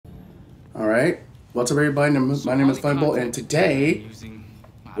Alright, what's up everybody, my name is Funbolt, and today,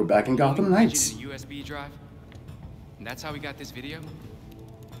 we're back in Gotham Knights. USB drive. And that's how we got this video?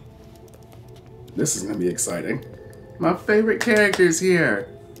 This is gonna be exciting. My favorite character's here.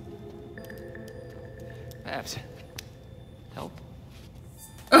 Babs, help?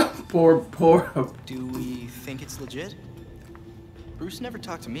 Poor. Do we think it's legit? Bruce never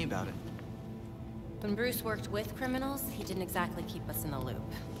talked to me about it. When Bruce worked with criminals, he didn't exactly keep us in the loop.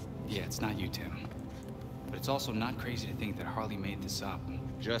 Yeah, it's not you, Tim. But it's also not crazy to think that Harley made this up.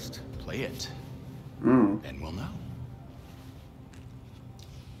 Just play it. And we'll know.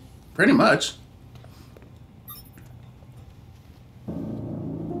 Pretty much.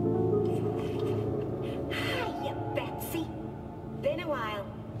 Hiya, Betsy. Been a while.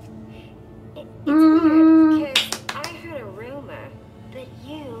 It's weird, because I heard a rumor that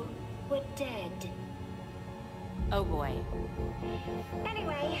you were dead. Oh boy.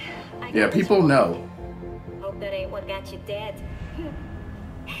 Anyway, Yeah, people know. Hope that ain't what got you dead.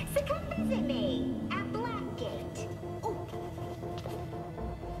 So come visit me at Blackgate. Ooh.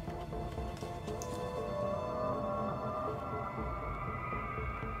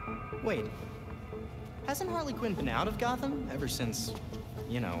 Wait. Hasn't Harley Quinn been out of Gotham ever since,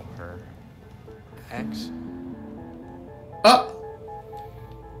 you know, her ex?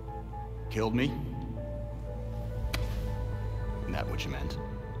 Killed me? Isn't that what you meant?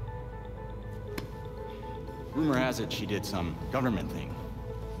 Rumor has it she did some government thing.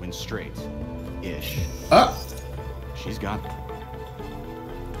 Went straight-ish. She's gone.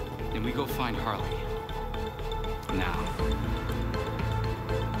 Then we go find Harley. Now.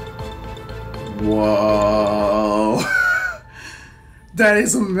 Whoa. That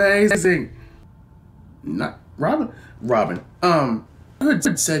is amazing. Not Robin.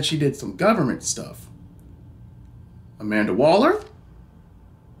 Hood said she did some government stuff. Amanda Waller?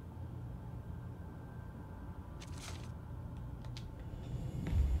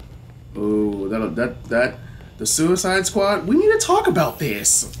 Ooh, that the Suicide Squad. We need to talk about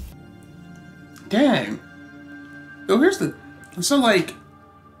this. Dang. Oh, here's the like,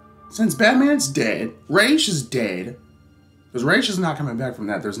 since Batman's dead, Raish is dead. Because Raish is not coming back from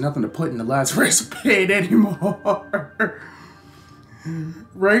that. There's nothing to put in the last race of paid anymore.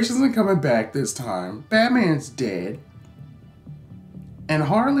 Raish isn't coming back this time. Batman's dead. And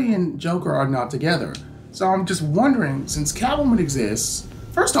Harley and Joker are not together. So I'm just wondering, since Catwoman exists,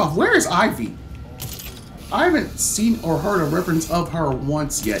 first off, where is Ivy? I haven't seen or heard a reference of her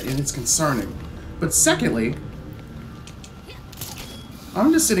once yet, and it's concerning. But secondly,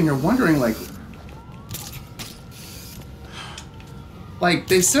 I'm just sitting here wondering, like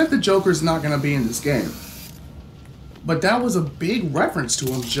they said the Joker's not gonna be in this game. But that was a big reference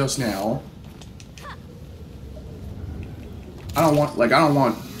to him just now. I don't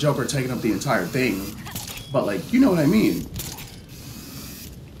want Joker taking up the entire thing. But like, you know what I mean.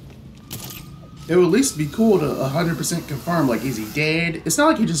 It would at least be cool to 100% confirm, like, is he dead? It's not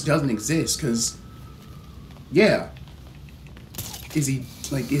like he just doesn't exist, because, yeah. Is he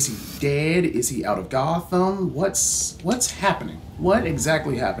dead? Is he out of Gotham? What's happening? What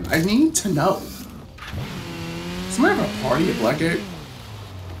exactly happened? I need to know. Somebody have a party at Blackgate?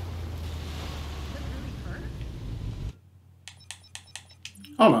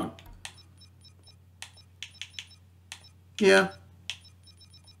 Hold on. Yeah.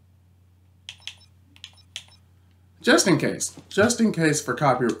 Just in case for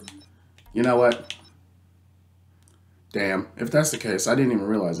copyright. You know what? Damn, if that's the case, I didn't even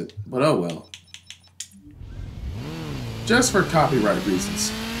realize it. But oh well. Just for copyright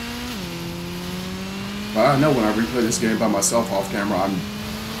reasons. But I know when I replay this game by myself off camera, I'm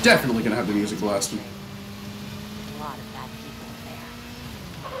definitely gonna have the music blasting. A lot of bad people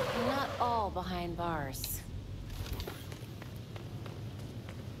there. They're not all behind bars.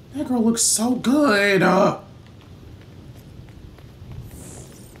 That girl looks so good.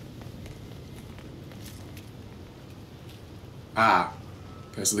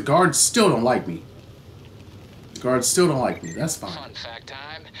 Okay, so the guards still don't like me. That's fine. Fun fact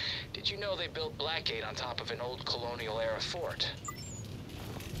time. Did you know they built Blackgate on top of an old colonial-era fort?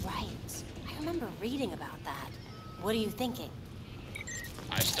 Right. I remember reading about that. What are you thinking?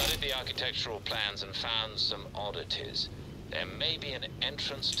 I studied the architectural plans and found some oddities. There may be an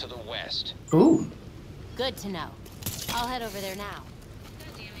entrance to the west. Ooh. Good to know. I'll head over there now.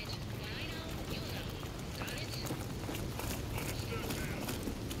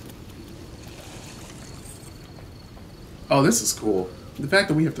 Oh, this is cool. The fact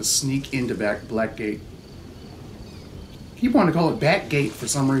that we have to sneak into Blackgate. Keep wanting to call it Batgate for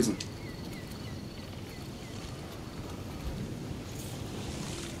some reason.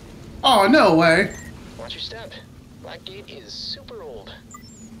 Oh, no way. Watch your step. Blackgate is super old.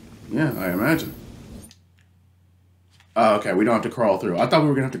 Yeah, I imagine. Oh, okay, we don't have to crawl through. I thought we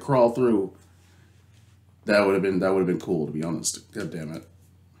were gonna have to crawl through. That would have been cool, to be honest. God damn it.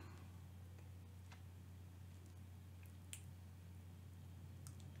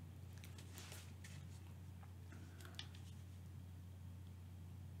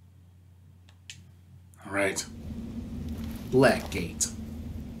 All right. Blackgate.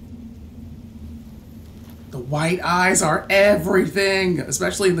 The white eyes are everything,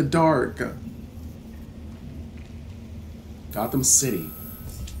 especially in the dark. Gotham City.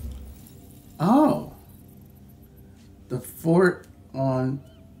 Oh. The fort on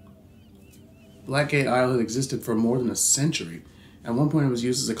Blackgate Island existed for more than a century. At one point, it was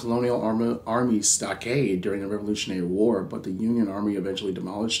used as a colonial army stockade during the Revolutionary War, but the Union Army eventually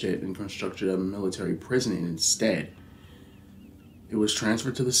demolished it and constructed a military prison instead. It was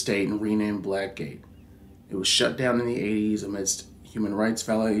transferred to the state and renamed Blackgate. It was shut down in the 80s amidst human rights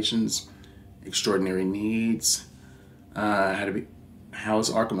violations, extraordinary needs, had to house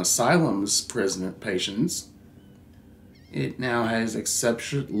Arkham Asylum's patients. It now has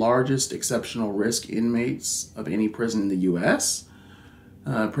largest exceptional risk inmates of any prison in the U.S.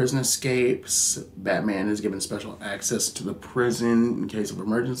 Prison escapes. Batman is given special access to the prison in case of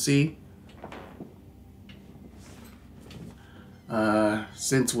emergency.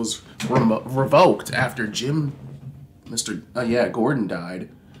 Since was revoked after Gordon died.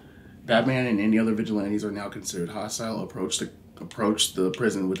 Batman and any other vigilantes are now considered hostile. Approach the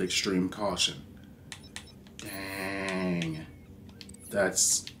prison with extreme caution. Dang.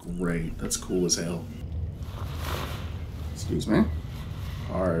 That's great. That's cool as hell. Excuse me.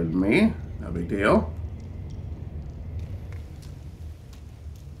 Pardon me. No big deal.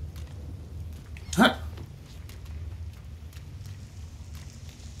 Huh.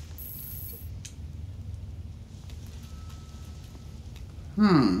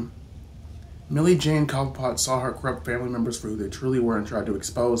 Millie Jane Cobblepot saw her corrupt family members for who they truly were and tried to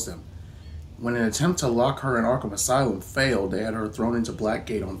expose them. When an attempt to lock her in Arkham Asylum failed, they had her thrown into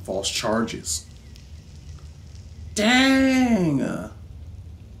Blackgate on false charges. Dang!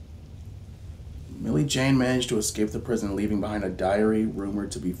 Millie Jane managed to escape the prison, leaving behind a diary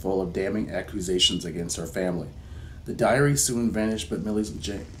rumored to be full of damning accusations against her family. The diary soon vanished, but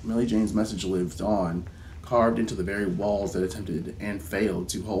Millie Jane's message lived on, carved into the very walls that attempted and failed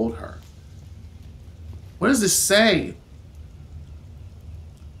to hold her. What does this say?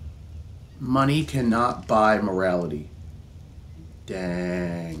 Money cannot buy morality.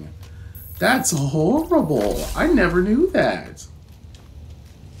 Dang. That's horrible. I never knew that.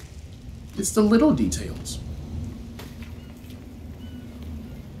 It's the little details.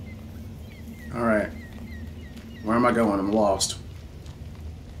 Alright. Where am I going? I'm lost.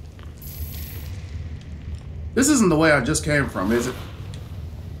 This isn't the way I just came from, is it?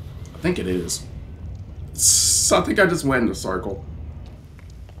 I think it is. I think I just went in a circle.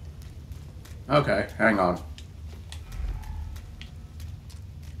 Okay, hang on.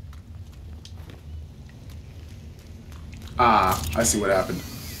 Ah, I see what happened.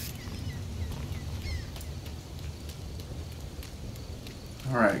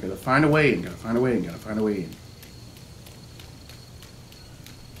 Alright, gotta find a way in, gotta find a way in, gotta find a way in.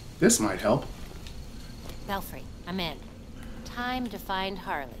 This might help. Belfry, I'm in. Time to find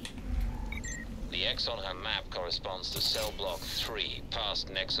Harley. The X on her map corresponds to cell block 3, past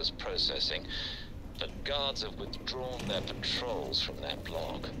Nexus processing. But guards have withdrawn their patrols from that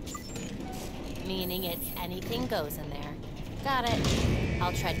block. Meaning it's anything goes in there. Got it.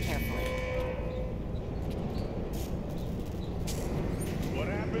 I'll tread carefully. What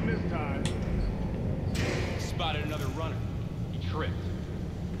happened this time? Spotted another runner. He tripped.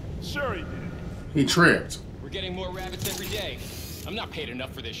 Sure he did. He tripped. We're getting more rabbits every day. I'm not paid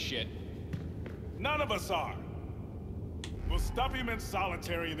enough for this shit. None of us are. We'll stuff him in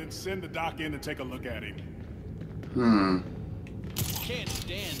solitary and then send the doc in to take a look at him. Can't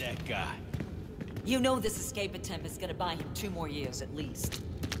stand that guy. You know this escape attempt is gonna buy him 2 more years at least.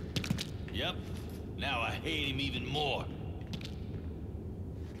 Yep. Now I hate him even more.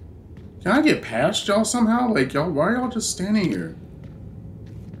 Can I get past y'all somehow? Like, y'all, why are y'all just standing here?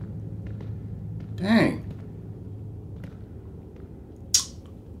 Dang.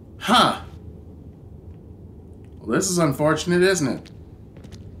 Huh. Well, this is unfortunate, isn't it?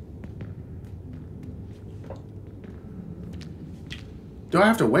 Do I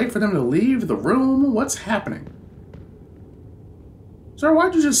have to wait for them to leave the room? What's happening? Sir,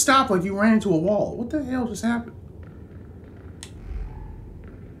 why'd you just stop like you ran into a wall? What the hell just happened?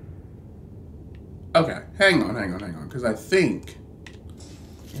 Okay, hang on, because I think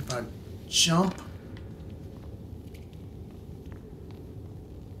If I jump,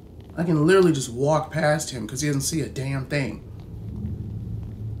 I can literally just walk past him because he doesn't see a damn thing.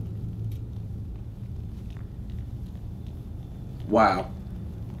 Wow.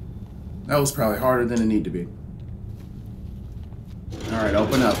 That was probably harder than it needed to be. Alright,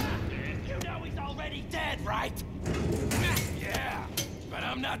 open up. You know he's already dead, right? Yeah, but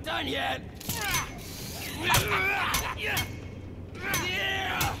I'm not done yet.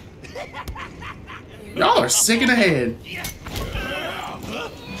 Y'all are sick in the head.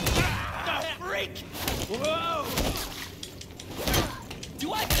 The freak! Whoa!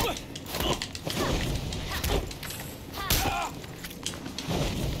 Do I?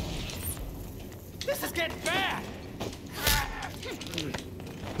 This is getting bad.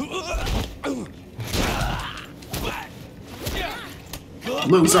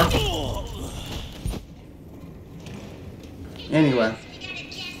 Loser. Anyway.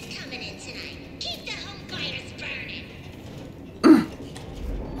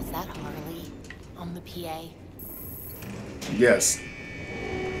 Is that Harley on the PA? Yes.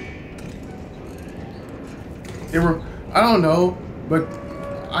 I don't know, but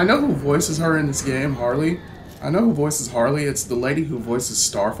I know who voices her in this game, Harley. I know who voices Harley. It's the lady who voices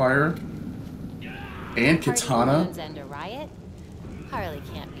Starfire and Katana. And a riot? Harley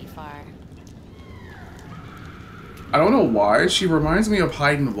can't be far. I don't know why. She reminds me of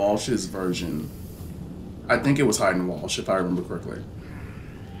Hayden Walsh's version. I think it was Hayden Walsh, if I remember correctly.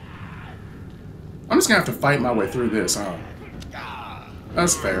 I'm just gonna have to fight my way through this, huh?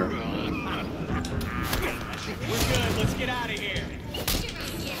 That's fair. We're good. Let's get out of here.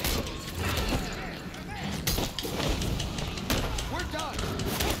 We're done.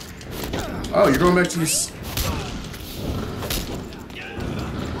 Oh, you're going back to your...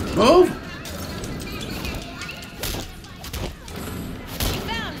 Move! You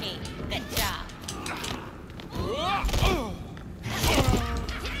found me. Good job.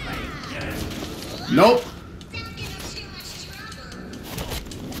 Nope.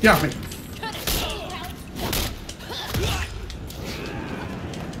 Got me.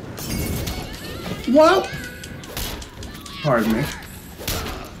 What? Pardon me.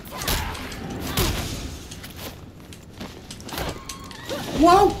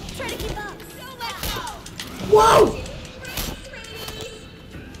 Whoa! Try to keep up. Whoa!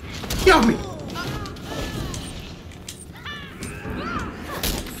 Got me.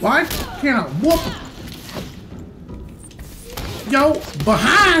 Why can't I whoop him? Yo,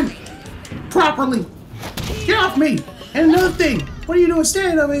 behind properly. Get off me. And another thing, what are you doing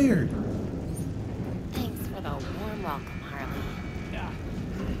standing over here? Thanks for the warm welcome, Harley.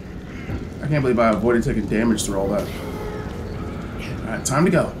 I can't believe I avoided taking damage through all that. Alright, time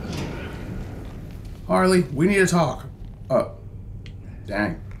to go. Harley, we need to talk.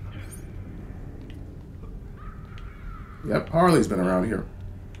 Dang. Yep, Harley's been around here.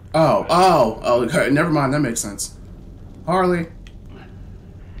 Oh, okay, never mind, that makes sense. Harley.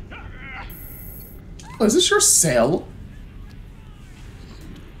 Oh, is this your cell?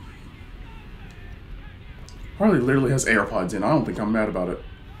 Harley literally has AirPods in. I don't think I'm mad about it.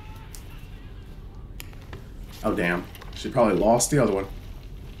 Oh, damn. She probably lost the other one.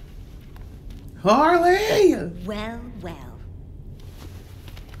 Harley! Well, well.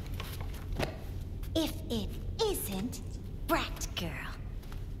 If it isn't Batgirl.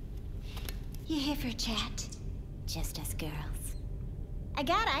 You here for a chat? Just us girls. I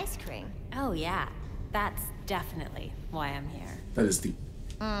got ice cream. Oh, yeah. That's definitely why I'm here. That is the...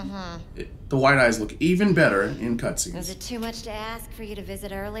 The white eyes look even better in cutscenes. Was it too much to ask for you to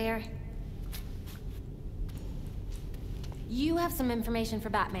visit earlier? You have some information for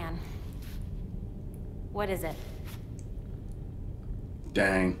Batman. What is it?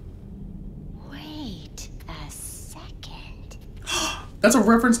 Dang. Wait a second. That's a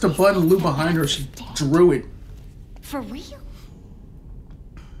reference to Bud and Lou behind her. She drew it. For real?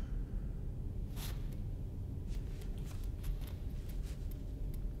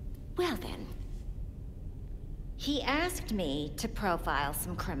 Well then. He asked me to profile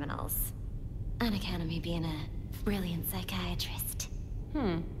some criminals. On account of me being a brilliant psychiatrist.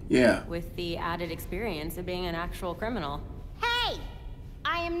 Yeah. With the added experience of being an actual criminal. Hey!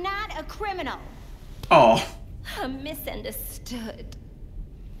 I am not a criminal. Oh, I'm misunderstood.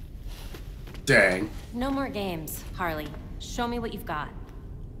 dang. No more games, Harley. Show me what you've got.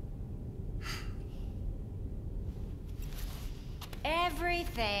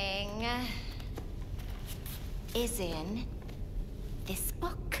 Everything is in this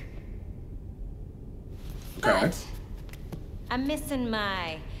book. Okay. But I'm missing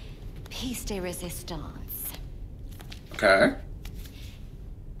my piece de resistance. Okay.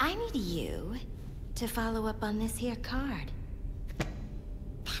 I need you to follow up on this here card.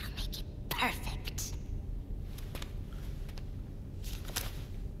 That'll make it perfect.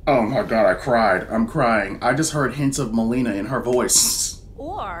 Oh my god, I cried. I'm crying. I just heard hints of Melina in her voice.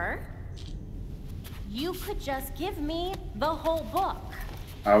 Or you could just give me the whole book.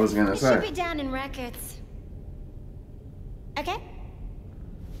 I was gonna It say. should be down in records. Okay?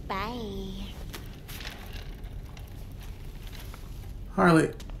 Bye.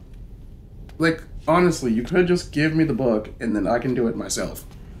 Harley, like, honestly, you could just give me the book and then I can do it myself.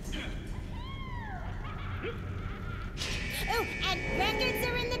 Oh, and records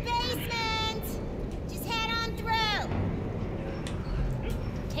are in the basement! Just head on through!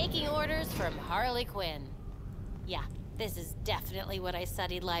 Taking orders from Harley Quinn. Yeah, this is definitely what I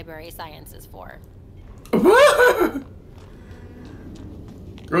studied library sciences for.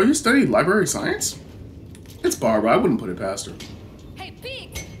 Girl, you studied library science? It's Barbara, I wouldn't put it past her. Hey,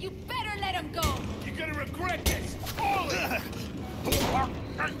 Pete! You better let him go! You're gonna regret this! All of it!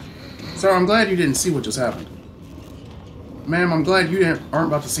 Sir, I'm glad you didn't see what just happened. Ma'am, I'm glad you aren't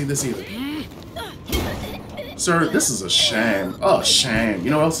about to see this either. Sir, this is a shame. Oh, shame.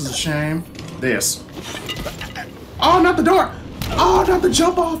 You know what else is a shame? This. Oh, not the door! Oh, not the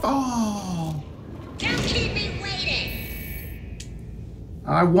jump off! Oh! Don't keep me waiting!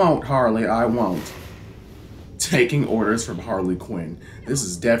 I won't, Harley, I won't. Taking orders from Harley Quinn. This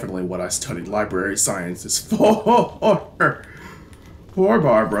is definitely what I studied library sciences for. Poor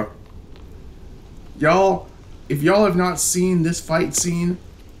Barbara. Y'all, if y'all have not seen this fight scene,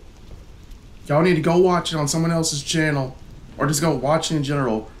 y'all need to go watch it on someone else's channel. Or just go watch it in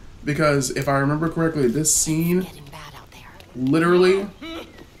general. Because if I remember correctly, this scene literally...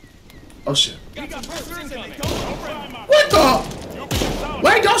 Oh shit. What the?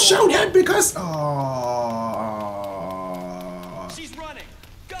 Wait, don't shoot him because... She's running.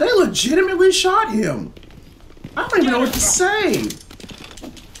 They legitimately shot him. I don't even know what to say.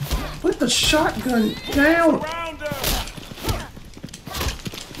 Put the shotgun down.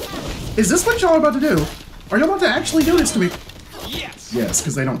 Is this what y'all are about to do? Are y'all about to actually do this to me? Yes. Yes,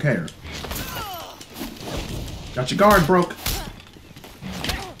 because they don't care. Got your guard broke.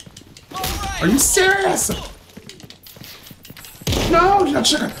 Are you serious? No, not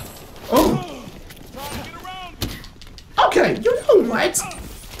sugar. Oh. Okay, you know what?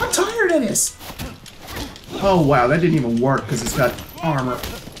 I'm tired of this. Oh wow, that didn't even work because it's got armor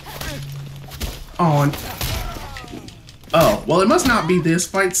on. Oh, well it must not be this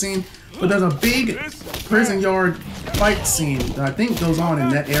fight scene, but there's a big prison yard fight scene that I think goes on in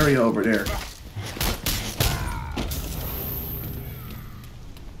that area over there.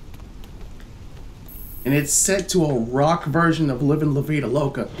 And it's set to a rock version of Livin' La Vida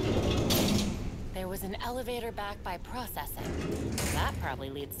Loca. There was an elevator back by processing. That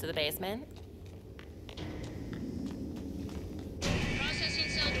probably leads to the basement.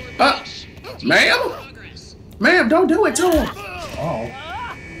 Ma'am? Ma'am, don't do it to him! Oh.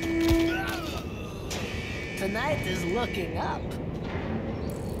 Tonight is looking up.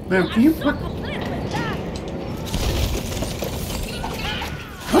 Ma'am, can you put...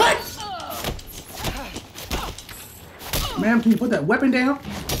 What? Ma'am, can you put that weapon down?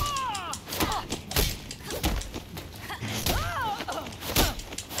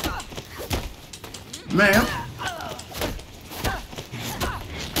 Ma'am?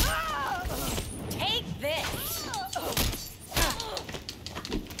 Take this!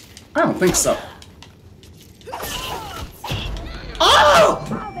 I don't think so. Oh!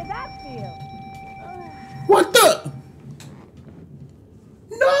 How did that feel? What the?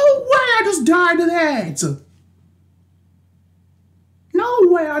 No way I just died to that! No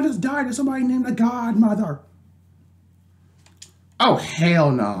way I just died to somebody named the Godmother. Oh,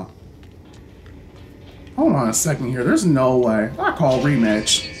 hell no. Hold on a second here. There's no way. I call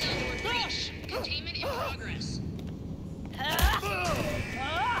rematch. Containment in progress.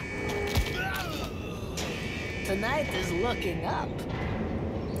 Tonight is looking up.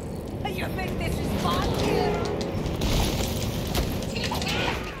 You think this is fun?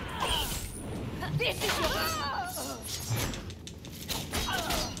 This is your...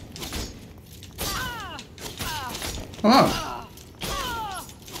 Come on.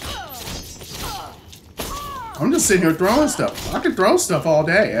 I'm just sitting here throwing stuff. I could throw stuff all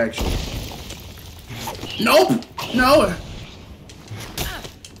day, actually. Nope! No!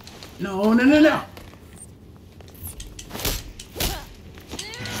 No, no, no, no.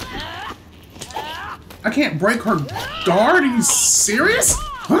 I can't break her guard? Are you serious?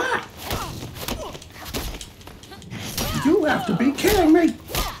 Huh? You have to be kidding me.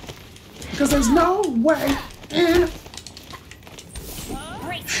 Because there's no way in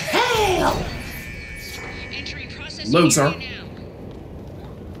hell? Load, sir.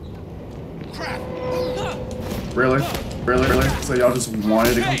 Really? Really? So y'all just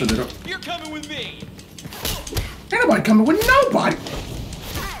wanted to come to the door? You're coming with me. Ain't nobody coming with nobody!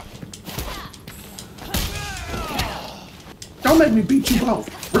 Don't make me beat you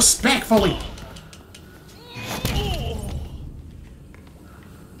both. Respectfully.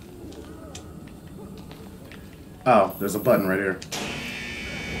 Oh, there's a button right here.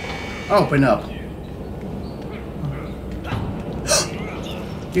 Open up.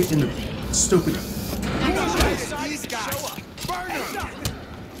 Get in the stupid. These guys. Burn them.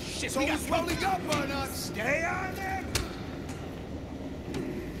 Shit, we got rolling up on us. Stay on there.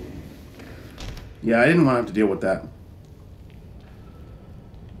 Yeah, I didn't want to have to deal with that.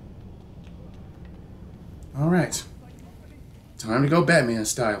 Alright. Time to go Batman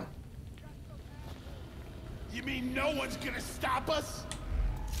style. You mean no one's gonna stop us?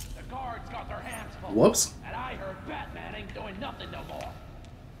 The guards got their hands full. Whoops. And I heard Batman ain't doing nothing no more.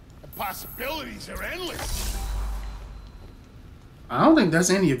 The possibilities are endless. I don't think that's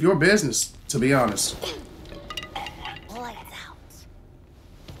any of your business, to be honest. Lights out.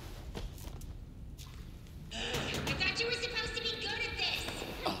 I thought you were supposed to be good at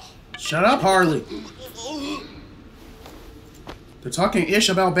this. Shut up, Harley. They're talking ish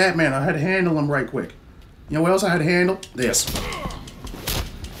about Batman. I had to handle him right quick. You know what else I had to handle? This.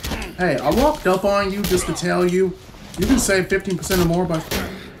 Hey, I walked up on you just to tell you you can save 15% or more by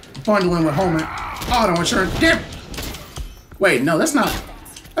bundling with home auto insurance. Damn. Wait, no, that's not.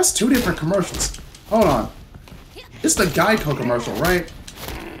 That's two different commercials. Hold on. It's the Geico commercial, right?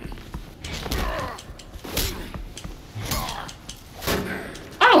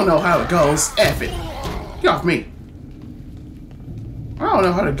 I don't know how it goes. F it. Get off me. I don't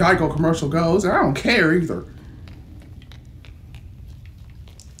know how the Geico commercial goes, and I don't care either.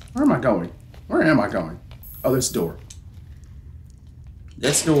 Where am I going? Where am I going? Oh, this door.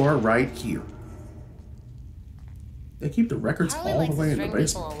 This door right here. They keep the records Harley all the likes way to in the string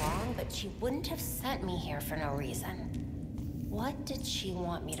basement. people along, but she wouldn't have sent me here for no reason. What did she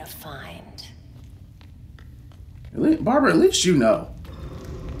want me to find? Barbara, at least you know.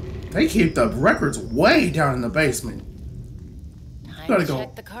 They keep the records way down in the basement. Time to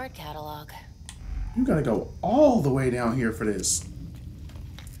check the card catalog. You gotta go all the way down here for this.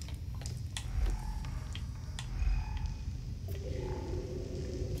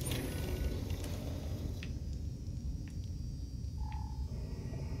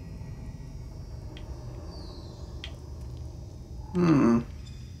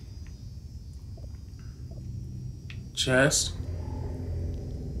 Chest.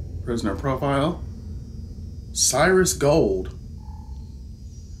 Prisoner profile. Cyrus Gold.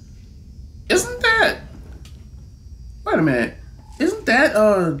 Isn't that... Wait a minute. Isn't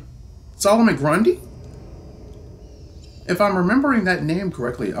that, Solomon Grundy? If I'm remembering that name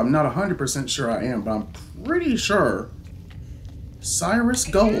correctly, I'm not 100% sure I am, but I'm pretty sure. Cyrus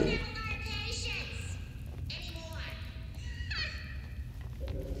Gold.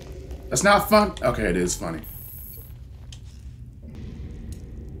 That's not fun. Okay, it is funny.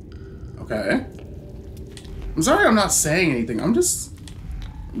 Okay. I'm sorry I'm not saying anything. I'm just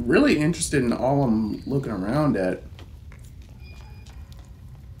really interested in all I'm looking around at.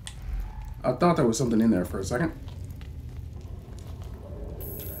 I thought there was something in there for a second.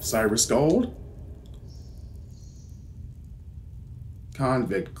 Cyrus Gold.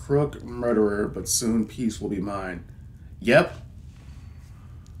 Convict, crook, murderer, but soon peace will be mine. Yep.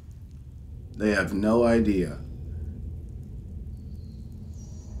 They have no idea.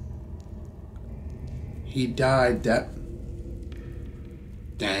 He died that...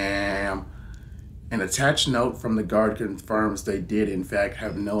 Damn. An attached note from the guard confirms they did, in fact,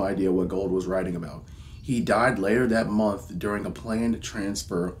 have no idea what Gold was writing about. He died later that month during a planned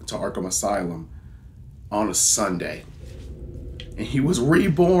transfer to Arkham Asylum on a Sunday. And he was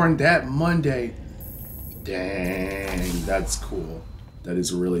reborn that Monday. Dang, that's cool. That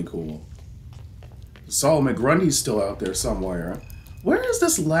is really cool. Solomon Grundy's still out there somewhere. Where is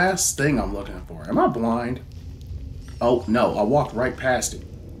this last thing I'm looking for? Am I blind? Oh, no. I walked right past it.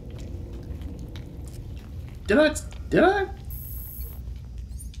 Did I?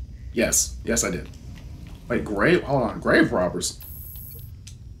 Yes. Yes, I did. Wait, grave? Hold on. Grave robbers.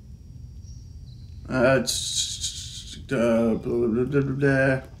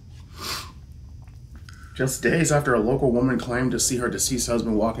 Just days after a local woman claimed to see her deceased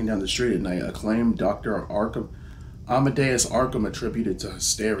husband walking down the street at night, a claim Dr. Amadeus Arkham attributed to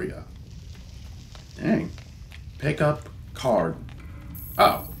hysteria. Dang. Pick up card.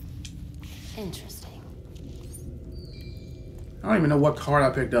 Oh. Interesting. I don't even know what card I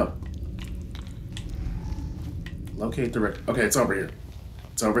picked up. Locate the record. Okay, it's over here.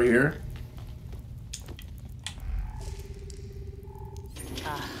 It's over here.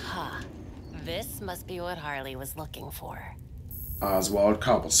 Aha. This must be what Harley was looking for. Oswald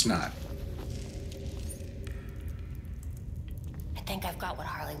Cobblesnot. I think I've got what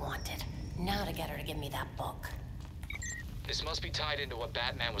Harley wanted. Now to get her to give me that book. This must be tied into what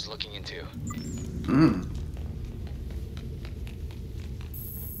Batman was looking into.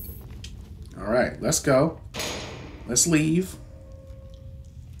 Alright, let's go. Let's leave.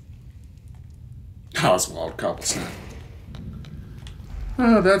 Oswald Cobblesnot.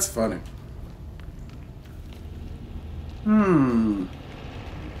 Oh, that's funny.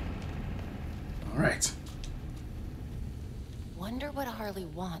 Alright. Wonder what Harley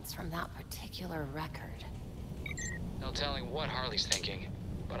wants from that particular record. No telling what Harley's thinking,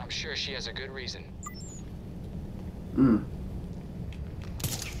 but I'm sure she has a good reason.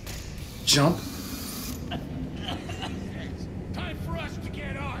 Jump. Time for us to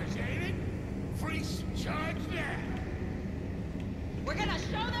get ours, ain't it? Freeze, charge now. We're gonna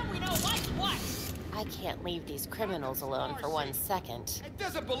show them we know what's what. I can't leave these criminals alone for 1 second. It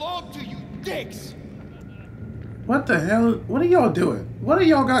doesn't belong to you, dicks. What the hell? What are y'all doing? What do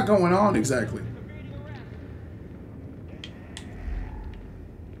y'all got going on exactly?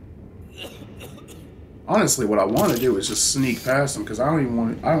 Honestly, what I want to do is just sneak past them because I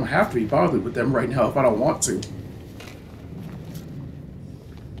don't have to be bothered with them right now if I don't want to.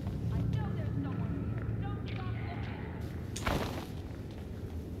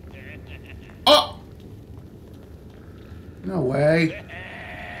 Oh! No way.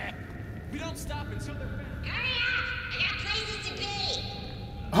 We don't stop until they're found. Hurry up! I got places to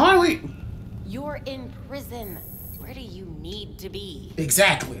be. Harley! You're in prison. Where do you need to be?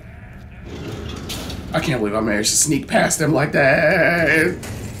 Exactly. I can't believe I managed to sneak past them like that.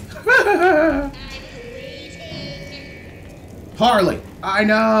 Harley, I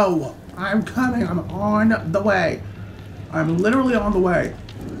know. I'm coming. I'm on the way. I'm literally on the way.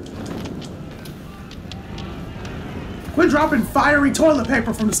 Quit dropping fiery toilet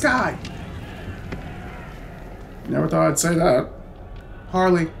paper from the sky. Never thought I'd say that.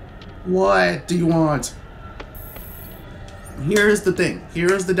 Harley, what do you want? Here's the thing.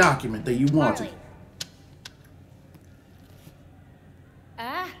 Here's the document that you wanted. Harley.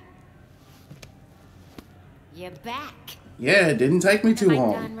 You're back. Yeah, it didn't take me too Am I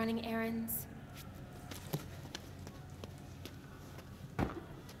long. done running errands?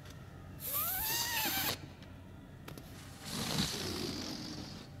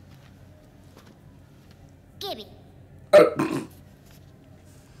 Gibby.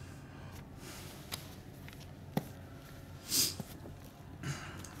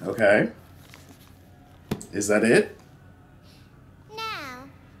 Okay. Is that it? Now,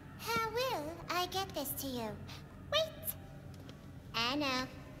 how will I get this to you? Wait. I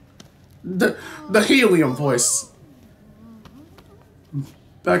know. The helium voice.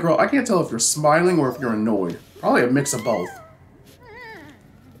 Batgirl, I can't tell if you're smiling or if you're annoyed. Probably a mix of both.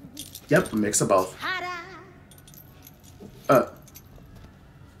 Yep, a mix of both.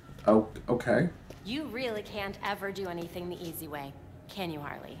 Oh, okay. You really can't ever do anything the easy way, can you,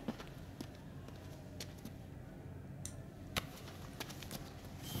 Harley?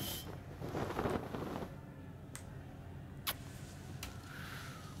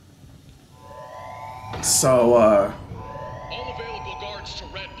 So, All available guards to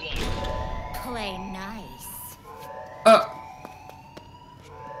red block. Play nice.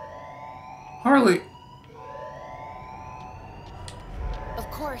 Harley, Of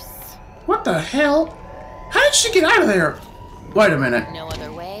course. what the hell? How did she get out of there? Wait a minute. No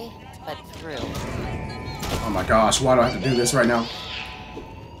other way but through. Oh my gosh, why do I have to do this right now?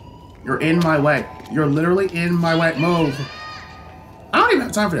 You're in my way. You're literally in my way. Move. I don't even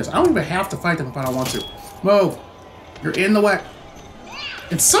have time for this. I don't even have to fight them if I don't want to. Move. You're in the way.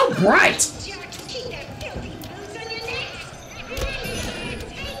 It's so bright.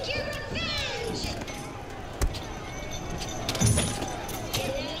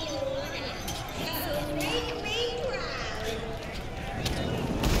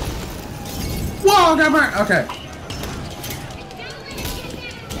 Whoa, got burned. Okay.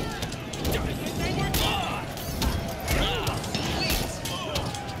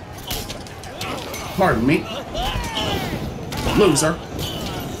 Pardon me. Loser.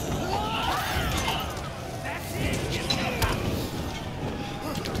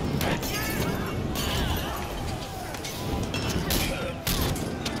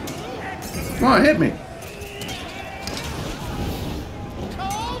 Come on, hit me.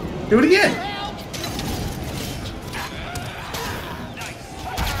 Do it again.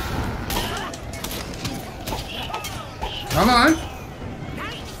 Come on.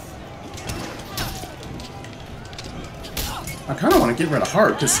 I kind of want to get rid of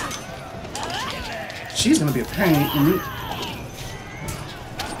her because she's going to be a pain in the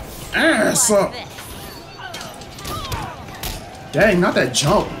ass up. Dang, not that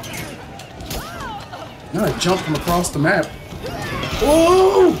jump. Not a jump from across the map.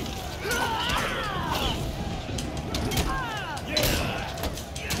 Oh!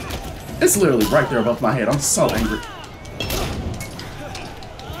 It's literally right there above my head. I'm so angry.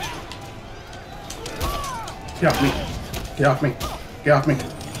 Get off me. Get off me. Get off me.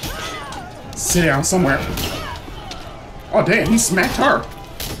 Sit down somewhere. Oh, damn, he smacked her.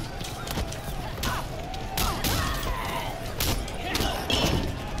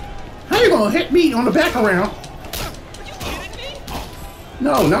 How you gonna hit me on the back around?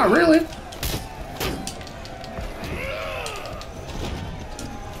 No, not really.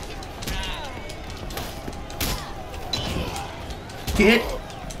 Get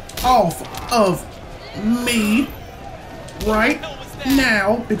off of me right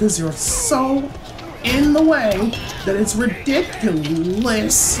now because you're so in the way that it's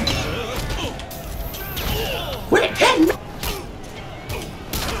ridiculous. Quit hitting me!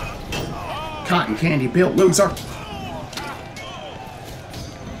 Cotton candy built loser.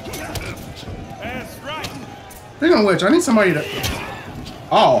 Speaking of which, I need somebody to.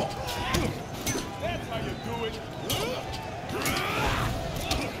 Oh.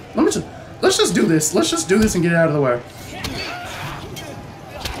 Let's just do this. Let's just do this and get it out of the way.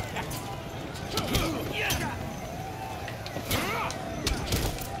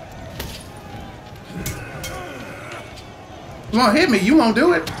 Come on, hit me. You won't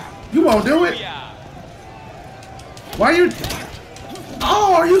do it. You won't do it. Why are you...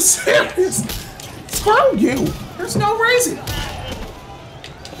 Oh, are you serious? Screw you. There's no reason.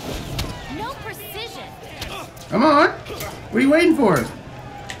 No precision. Come on. What are you waiting for?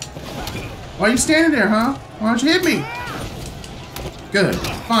 Why are you standing there, huh? Why don't you hit me? Good.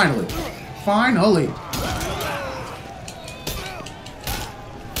 Finally. Finally.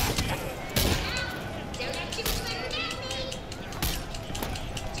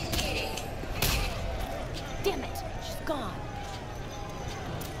 Damn it. She's gone.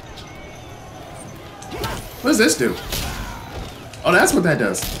 What does this do? Oh, that's what that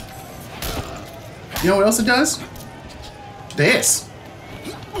does. You know what else it does? This.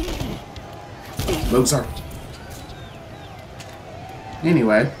 Loser.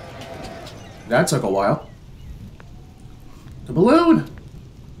 Anyway, that took a while. The balloon.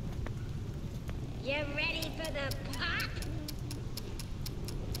 You ready for the pop?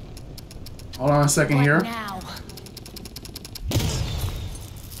 Hold on a second What here. now?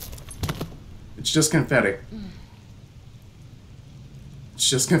 It's just confetti. It's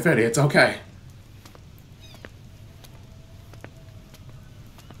just confetti. It's okay.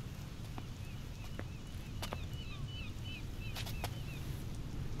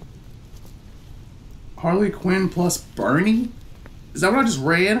 Harley Quinn plus Bernie? Is that what I just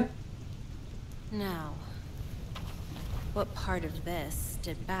read? No. What part of this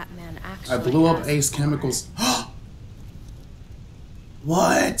did Batman actually I blew up have Ace for? Chemicals.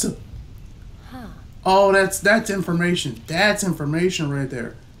 What? Huh. Oh, that's information. That's information right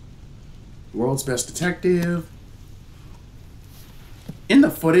there. World's best detective. In the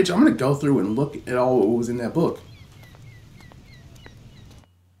footage, I'm gonna go through and look at all what was in that book.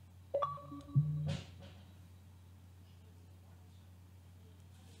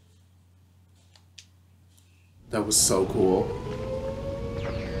 That was so cool.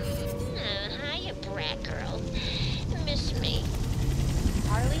 Hiya, brat girl. Miss me.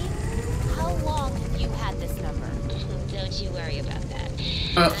 Harley, how long have you had this number? Don't you worry about that.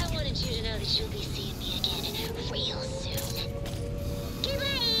 I wanted you to know that you'll be seeing me again real soon.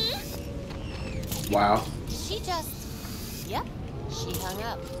 Goodbye. Wow. She just... Yep, she hung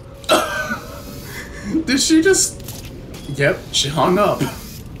up. Did she just... Yep, she hung up.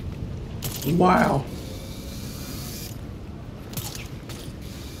 Wow.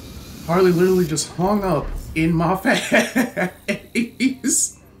 Harley literally just hung up in my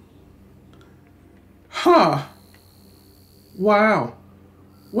face. Huh. Wow.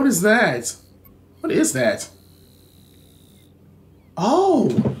 What is that? What is that?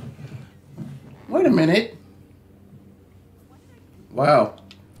 Oh. Wait a minute. Wow.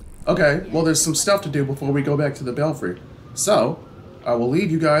 Okay, well there's some stuff to do before we go back to the Belfry. So, I will leave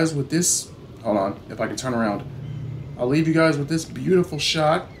you guys with this... Hold on, if I can turn around. I'll leave you guys with this beautiful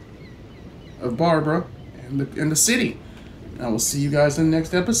shot of Barbara and the city. And I will see you guys in the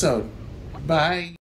next episode. Bye.